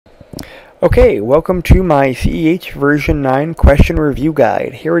Okay, welcome to my CEH version 9 question review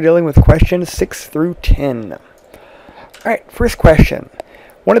guide. Here we're dealing with questions 6 through 10. Alright, first question.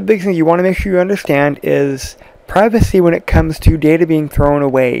 One of the big things you want to make sure you understand is privacy when it comes to data being thrown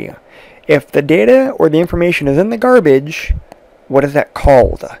away. If the data or the information is in the garbage, what is that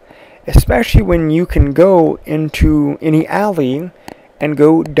called? Especially when you can go into any alley and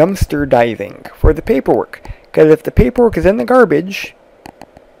go dumpster diving for the paperwork. Because if the paperwork is in the garbage,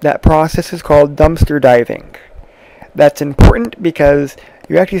 that process is called dumpster diving. That's important because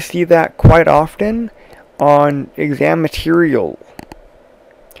you actually see that quite often on exam material.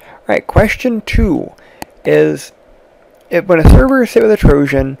 Alright, question 2 is, when a server is hit with a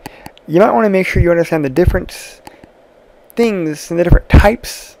Trojan, you might want to make sure you understand the different things and the different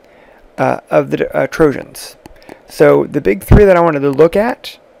types of the Trojans. So the big three that I wanted to look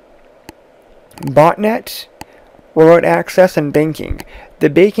at: botnet, remote access, and banking. The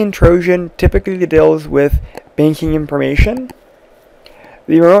banking Trojan typically deals with banking information.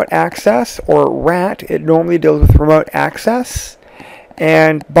 The remote access, or RAT, it normally deals with remote access.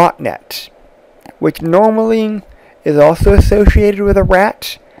 And botnet, which normally is also associated with a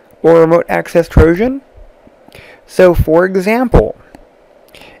RAT, or remote access Trojan. So for example,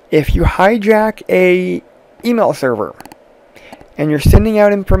 if you hijack a email server and you're sending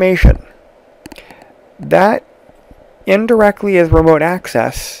out information, that indirectly is remote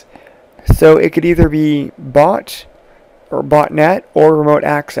access, so it could either be bot or botnet or remote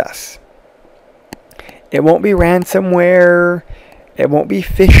access. It won't be ransomware, it won't be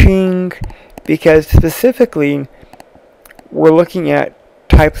phishing, because specifically we're looking at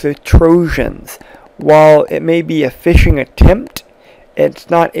types of Trojans. While it may be a phishing attempt, it's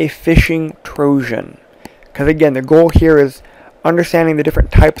not a phishing Trojan, because again, the goal here is understanding the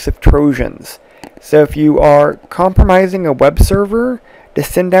different types of Trojans. So if you are compromising a web server to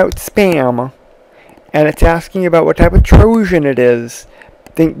send out spam, and it's asking about what type of Trojan it is,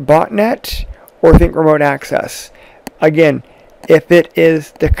 think botnet or think remote access. Again, if it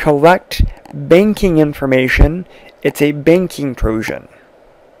is to collect banking information, it's a banking Trojan.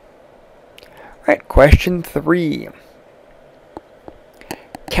 Alright, question 3.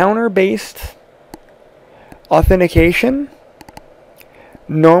 Counterbased authentication.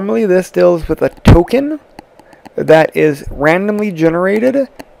 Normally this deals with a token that is randomly generated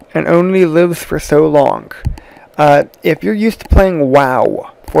and only lives for so long. If you're used to playing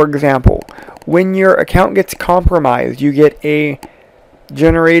WoW, for example, when your account gets compromised, you get a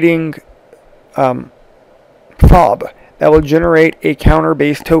generating fob that will generate a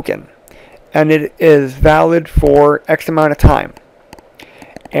counter-based token, and it is valid for X amount of time.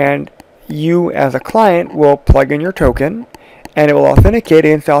 And you as a client will plug in your token, and it will authenticate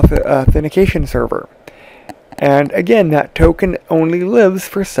against the authentication server. And again, that token only lives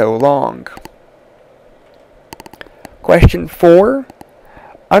for so long. Question 4.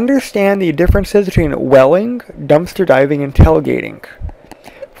 Understand the differences between welling, dumpster diving, and tailgating.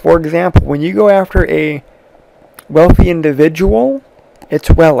 For example, when you go after a wealthy individual, it's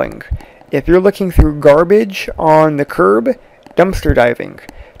welling. If you're looking through garbage on the curb, dumpster diving.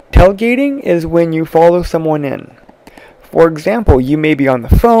 Tailgating is when you follow someone in. For example, you may be on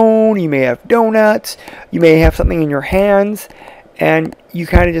the phone, you may have donuts, you may have something in your hands, and you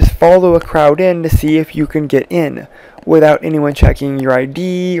kind of just follow a crowd in to see if you can get in without anyone checking your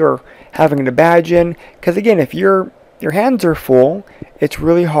ID or having to badge in. Because again, if your hands are full, it's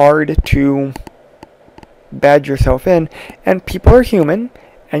really hard to badge yourself in, and people are human,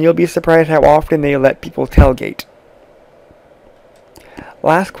 and you'll be surprised how often they let people tailgate.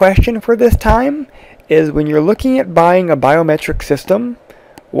 Last question for this time is, when you're looking at buying a biometric system,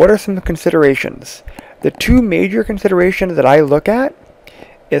 what are some considerations? The two major considerations that I look at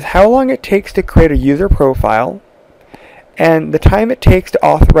is how long it takes to create a user profile and the time it takes to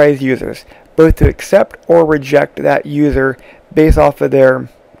authorize users, both to accept or reject that user based off of their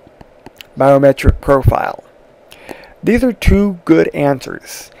biometric profile. These are two good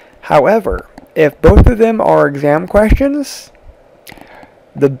answers. However, if both of them are exam questions,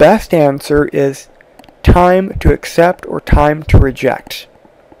 the best answer is time to accept or time to reject.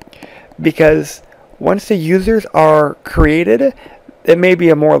 Because once the users are created, it may be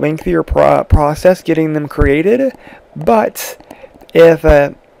a more lengthier process getting them created, but if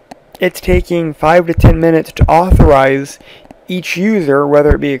it's taking 5 to 10 minutes to authorize each user,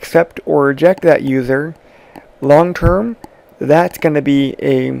 whether it be accept or reject that user, long term, that's going to be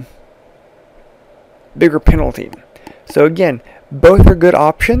a bigger penalty. So again, both are good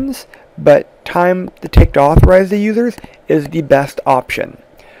options, but time to take to authorize the users is the best option.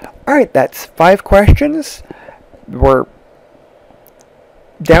 Alright, that's 5 questions. We're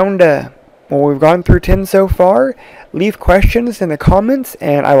down to Well, we've gone through 10 so far. Leave questions in the comments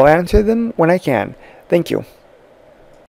and I will answer them when I can. Thank you.